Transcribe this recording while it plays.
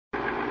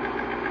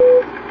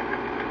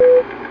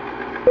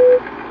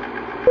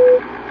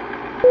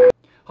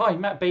Hi,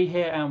 Matt B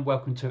here and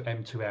welcome to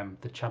M2M,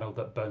 the channel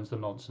that burns the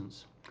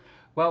nonsense.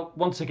 Well,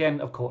 once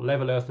again I've caught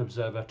Level Earth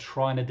Observer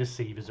trying to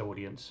deceive his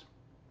audience.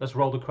 Let's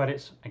roll the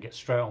credits and get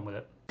straight on with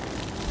it.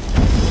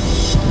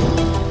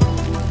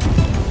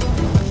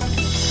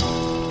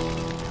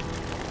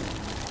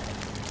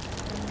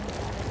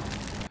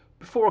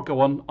 Before I go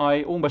on,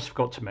 I almost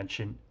forgot to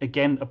mention,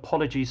 again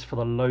apologies for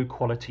the low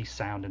quality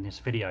sound in this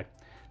video.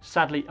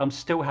 Sadly, I'm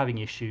still having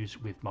issues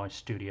with my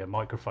studio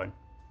microphone.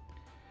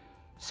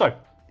 So,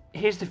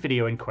 here's the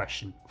video in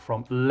question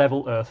from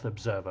Level Earth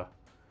Observer.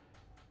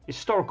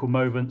 Historical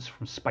moments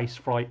from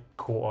spaceflight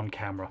caught on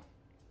camera.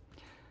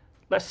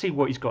 Let's see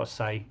what he's got to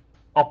say.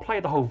 I'll play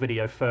the whole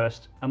video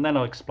first and then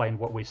I'll explain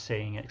what we're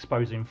seeing,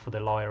 exposing for the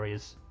liar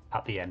is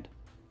at the end.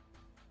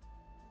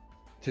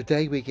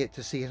 Today we get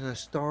to see an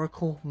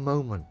historical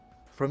moment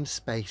from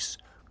space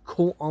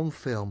caught on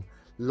film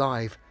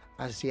live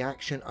as the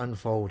action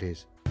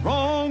unfolded.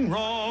 Wrong,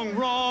 wrong,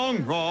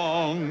 wrong,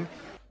 wrong.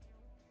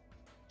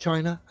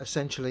 China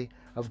essentially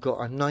have got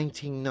a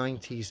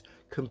 1990s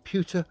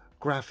computer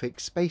graphic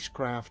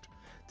spacecraft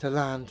to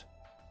land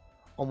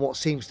on what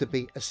seems to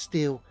be a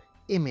still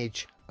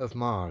image of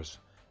Mars.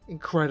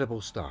 Incredible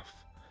stuff.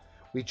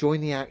 We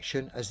join the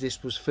action as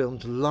this was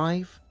filmed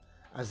live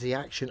as the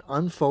action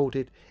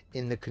unfolded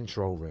in the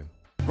control room.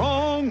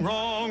 Wrong,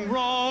 wrong,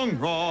 wrong,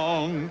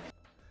 wrong.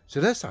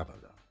 So let's have a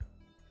look.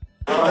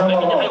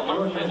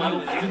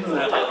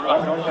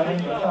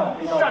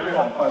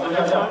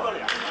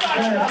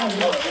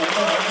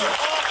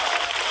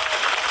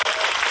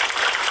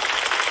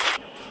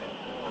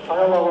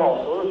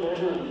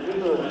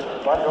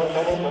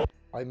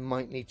 I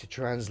might need to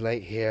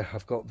translate here.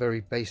 I've got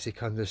very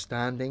basic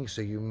understanding,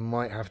 so you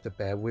might have to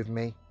bear with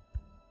me.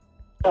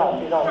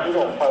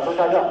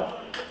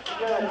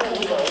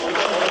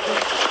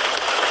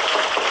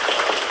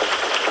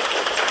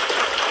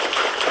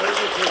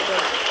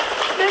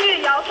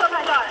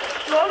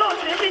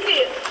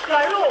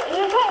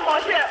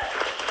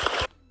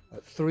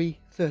 At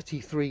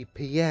 3:33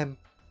 p.m,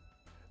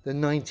 the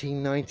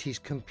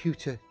 1990s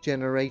computer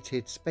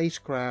generated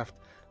spacecraft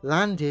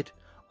landed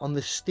on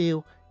the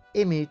still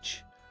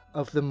image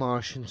of the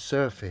Martian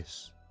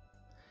surface.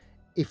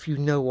 If you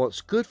know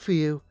what's good for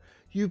you,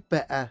 you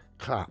better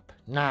clap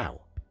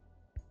now.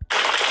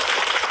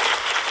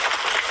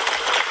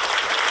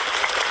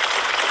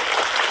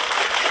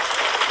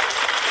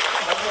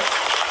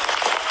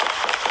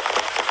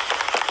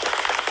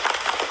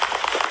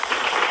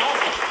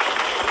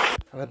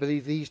 And I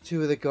believe these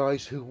two are the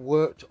guys who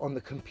worked on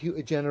the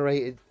computer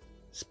generated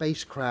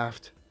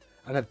spacecraft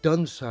and have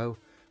done so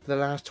for the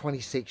last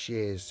 26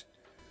 years.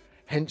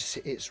 Hence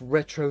its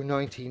retro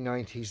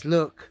 1990s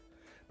look.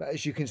 But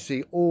as you can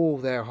see, all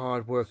their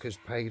hard work has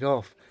paid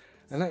off.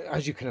 And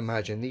as you can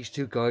imagine, these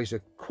two guys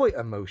are quite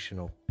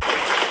emotional.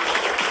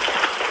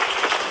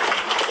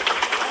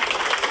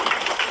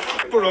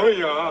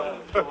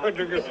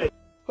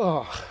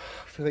 Oh,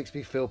 it makes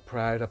me feel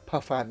proud. I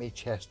puff out my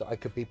chest that I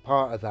could be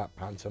part of that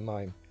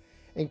pantomime.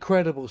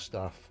 Incredible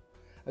stuff.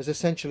 As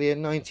essentially a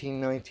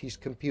 1990s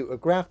computer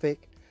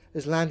graphic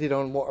has landed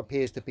on what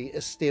appears to be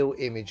a still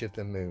image of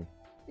the moon.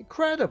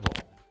 Incredible.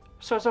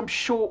 So as I'm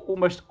sure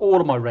almost all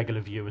of my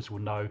regular viewers will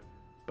know,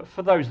 but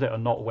for those that are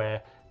not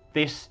aware,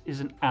 this is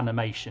an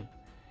animation.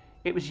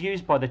 It was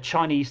used by the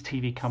Chinese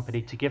TV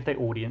company to give their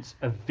audience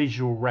a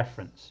visual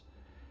reference.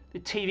 The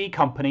TV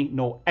company,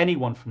 nor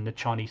anyone from the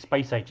Chinese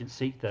Space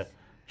Agency, the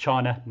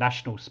China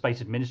National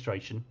Space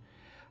Administration,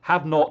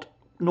 have not,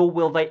 nor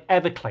will they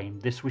ever claim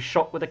this was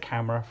shot with a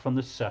camera from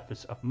the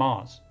surface of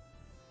Mars.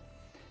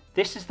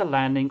 This is the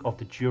landing of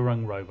the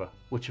Zhurong Rover,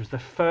 which was the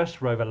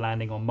first rover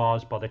landing on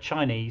Mars by the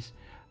Chinese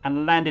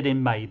and landed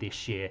in May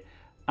this year,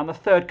 and the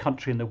third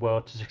country in the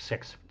world to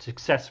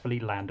successfully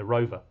land a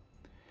rover.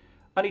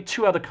 Only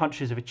two other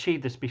countries have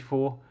achieved this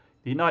before,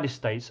 the United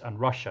States and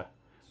Russia,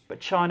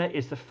 but China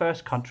is the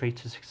first country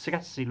to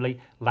successfully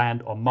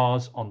land on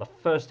Mars on the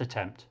first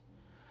attempt.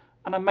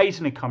 An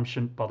amazing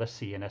accomplishment by the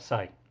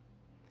CNSA.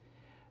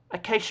 In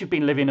case you've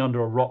been living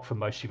under a rock for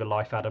most of your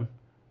life, Adam,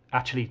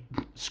 actually,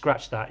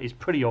 scratch that, it's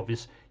pretty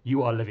obvious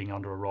you are living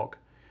under a rock.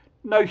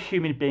 No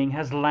human being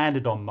has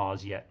landed on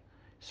Mars yet.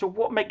 So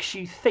what makes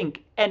you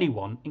think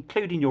anyone,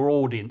 including your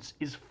audience,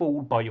 is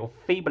fooled by your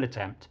feeble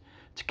attempt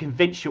to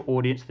convince your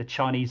audience the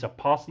Chinese are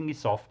passing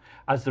this off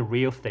as the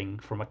real thing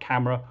from a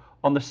camera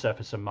on the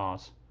surface of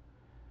Mars?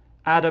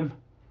 Adam,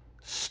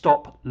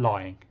 stop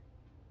lying.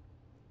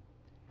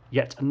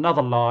 Yet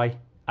another lie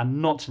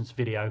and nonsense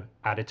video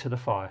added to the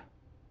fire.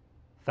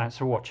 Thanks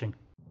for watching.